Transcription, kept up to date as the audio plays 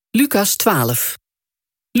Lucas 12.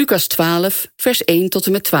 Lucas 12, vers 1 tot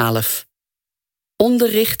en met 12.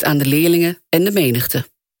 Onderricht aan de leerlingen en de menigte.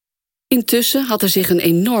 Intussen had er zich een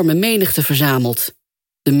enorme menigte verzameld.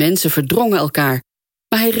 De mensen verdrongen elkaar,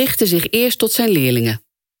 maar hij richtte zich eerst tot zijn leerlingen.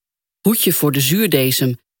 Hoed je voor de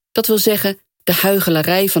zuurdesem, dat wil zeggen de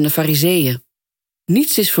huichelarij van de Farizeeën.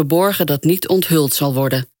 Niets is verborgen dat niet onthuld zal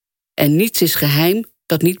worden, en niets is geheim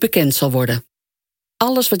dat niet bekend zal worden.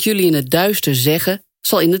 Alles wat jullie in het duister zeggen,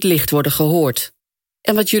 zal in het licht worden gehoord.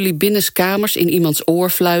 En wat jullie binnenskamers in iemands oor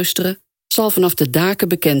fluisteren, zal vanaf de daken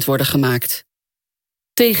bekend worden gemaakt.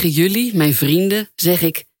 Tegen jullie, mijn vrienden, zeg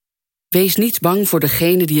ik: wees niet bang voor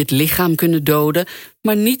degenen die het lichaam kunnen doden,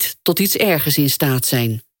 maar niet tot iets ergers in staat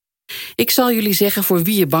zijn. Ik zal jullie zeggen voor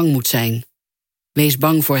wie je bang moet zijn. Wees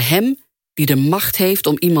bang voor hem die de macht heeft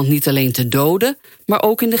om iemand niet alleen te doden, maar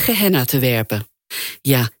ook in de Gehenna te werpen.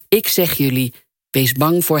 Ja, ik zeg jullie, wees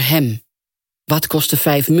bang voor hem. Wat kosten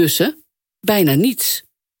 5 mussen? Bijna niets.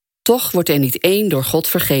 Toch wordt er niet 1 door God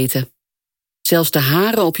vergeten. Zelfs de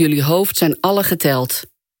haren op jullie hoofd zijn alle geteld.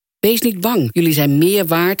 Wees niet bang, jullie zijn meer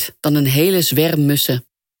waard dan een hele zwerm mussen.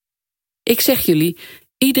 Ik zeg jullie,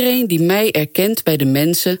 iedereen die mij erkent bij de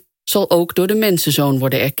mensen, zal ook door de mensenzoon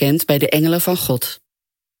worden erkend bij de engelen van God.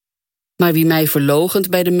 Maar wie mij verloochent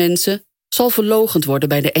bij de mensen, zal verloochend worden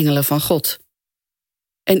bij de engelen van God.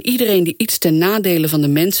 En iedereen die iets ten nadele van de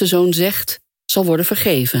mensenzoon zegt, zal worden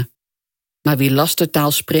vergeven. Maar wie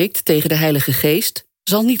lastertaal spreekt tegen de Heilige Geest,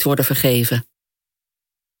 zal niet worden vergeven.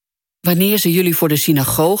 Wanneer ze jullie voor de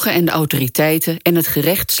synagogen en de autoriteiten en het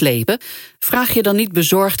gerecht slepen, vraag je dan niet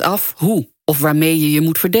bezorgd af hoe of waarmee je je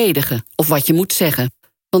moet verdedigen of wat je moet zeggen.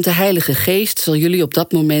 Want de Heilige Geest zal jullie op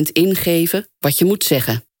dat moment ingeven wat je moet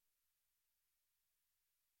zeggen.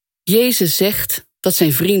 Jezus zegt dat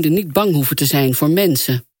zijn vrienden niet bang hoeven te zijn voor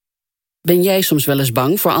mensen. Ben jij soms wel eens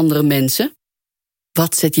bang voor andere mensen?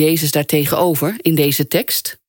 Wat zet Jezus daar tegenover in deze tekst?